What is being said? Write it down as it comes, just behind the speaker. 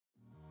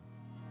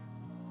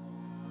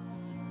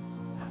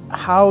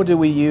how do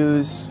we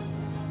use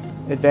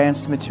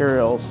advanced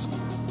materials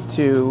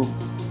to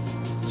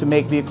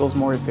make vehicles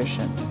more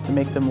efficient, to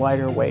make them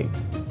lighter weight.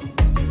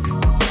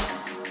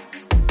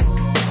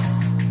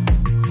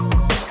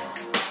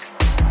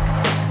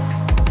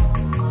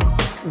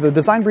 The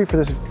design brief for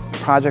this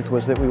project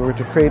was that we were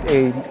to create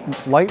a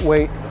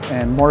lightweight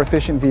and more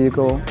efficient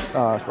vehicle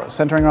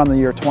centering around the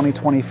year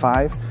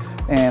 2025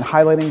 and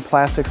highlighting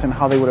plastics and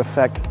how they would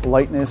affect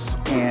lightness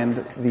and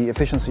the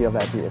efficiency of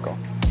that vehicle.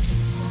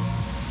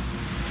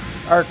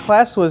 Our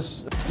class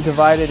was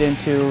divided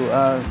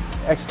into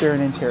exterior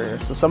and interior.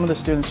 So some of the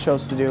students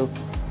chose to do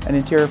an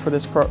interior for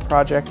this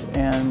project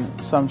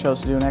and some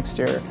chose to do an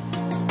exterior.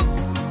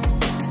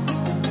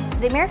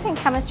 The American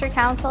Chemistry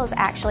Council is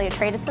actually a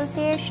trade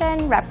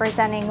association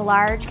representing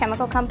large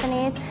chemical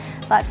companies,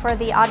 but for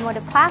the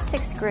Automotive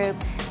Plastics Group,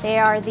 they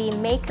are the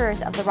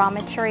makers of the raw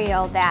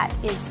material that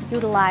is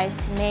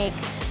utilized to make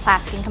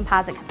plastic and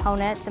composite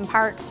components and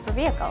parts for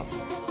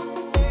vehicles.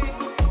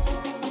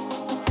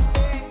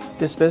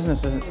 This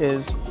business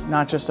is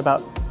not just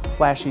about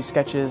flashy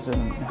sketches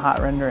and hot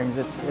renderings,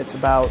 it's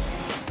about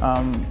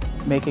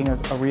making a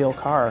real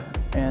car.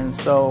 And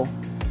so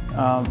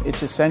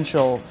it's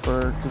essential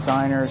for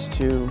designers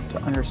to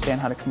understand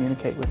how to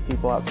communicate with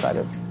people outside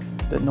of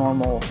the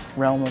normal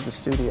realm of the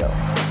studio.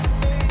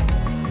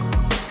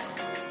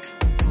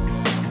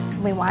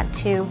 We want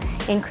to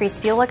increase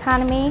fuel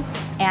economy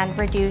and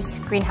reduce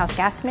greenhouse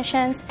gas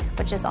emissions,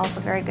 which is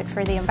also very good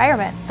for the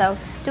environment. So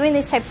doing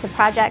these types of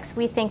projects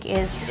we think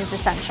is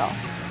essential.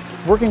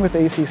 Working with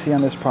ACC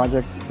on this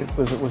project it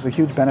was a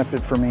huge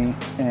benefit for me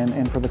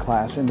and for the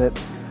class in that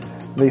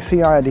they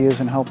see our ideas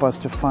and help us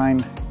to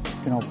find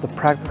the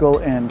practical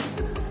and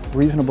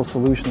reasonable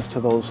solutions to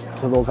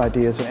those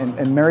ideas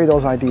and marry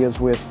those ideas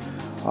with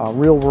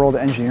real-world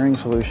engineering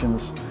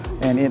solutions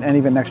and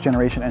even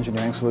next-generation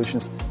engineering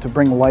solutions to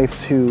bring life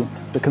to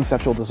the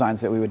conceptual designs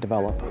that we would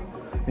develop.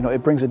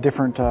 It brings a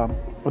different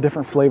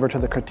flavor to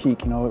the critique.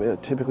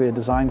 Typically a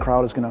design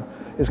crowd is going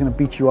to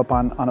beat you up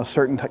on a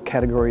certain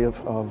category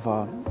of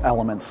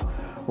elements,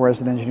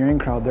 whereas an engineering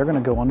crowd, they're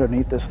going to go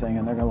underneath this thing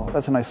and they're going to go,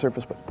 that's a nice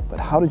surface, but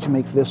how did you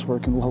make this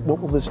work, and what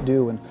will this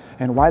do,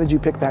 and why did you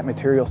pick that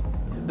material?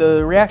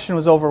 The reaction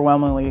was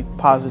overwhelmingly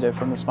positive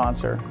from the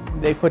sponsor.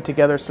 They put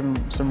together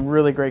some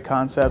really great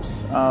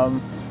concepts.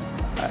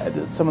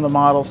 Some of the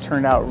models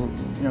turned out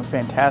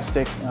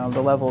fantastic.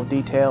 The level of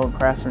detail and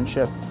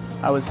craftsmanship.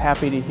 I was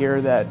happy to hear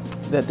that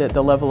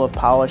the level of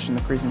polish in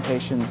the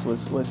presentations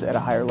was at a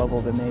higher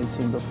level than they had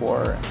seen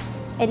before.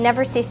 It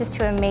never ceases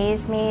to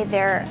amaze me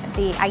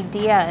the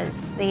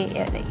ideas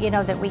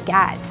that we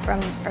get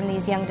from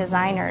these young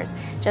designers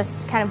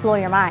just kind of blow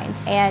your mind.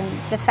 And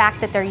the fact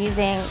that they're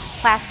using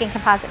plastic and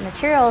composite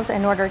materials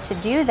in order to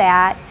do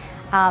that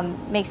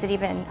makes it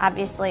even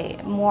obviously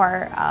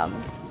more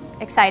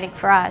exciting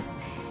for us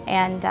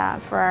and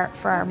for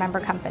our member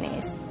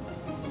companies.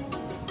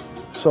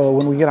 So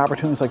when we get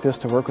opportunities like this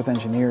to work with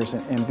engineers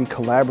and be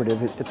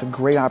collaborative, it's a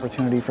great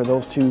opportunity for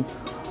those two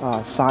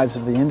sides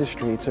of the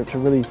industry to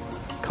really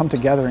come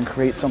together and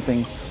create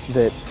something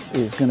that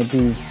is going to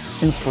be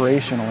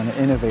inspirational and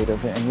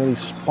innovative and really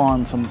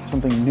spawn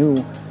something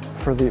new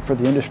for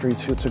the industry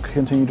to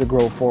continue to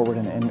grow forward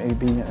and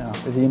be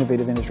the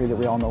innovative industry that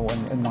we all know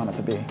and want it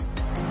to be.